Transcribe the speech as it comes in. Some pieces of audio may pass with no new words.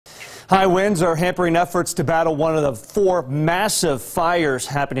High winds are hampering efforts to battle one of the four massive fires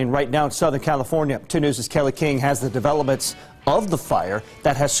happening right now in Southern California. 2 News' Kelly King has the developments of the fire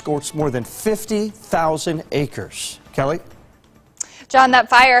that has scorched more than 50,000 acres. Kelly? John, that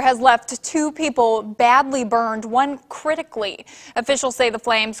fire has left 2 people badly burned, one critically. Officials say the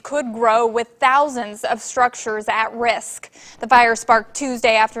flames could grow with thousands of structures at risk. The fire sparked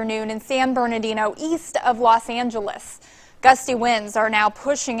Tuesday afternoon in San Bernardino, east of Los Angeles. Gusty winds are now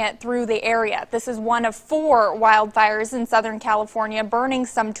pushing it through the area. This is one of 4 wildfires in Southern California, burning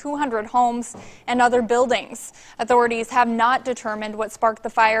some 200 homes and other buildings. Authorities have not determined what sparked the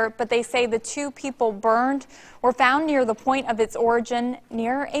fire, but they say the 2 people burned were found near the point of its origin,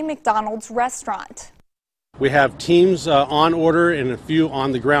 near a McDonald's restaurant. We have teams on order and a few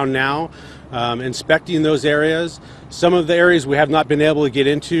on the ground now, inspecting those areas. Some of the areas we have not been able to get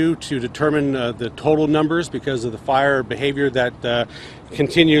into to determine the total numbers because of the fire behavior that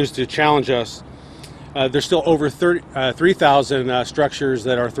continues to challenge us. There's still over 3,000 structures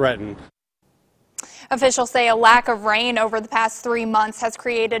that are threatened. Officials say a lack of rain over the past 3 months has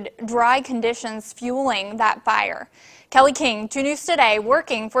created dry conditions fueling that fire. Kelly King, 2 News Today,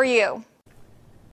 working for you.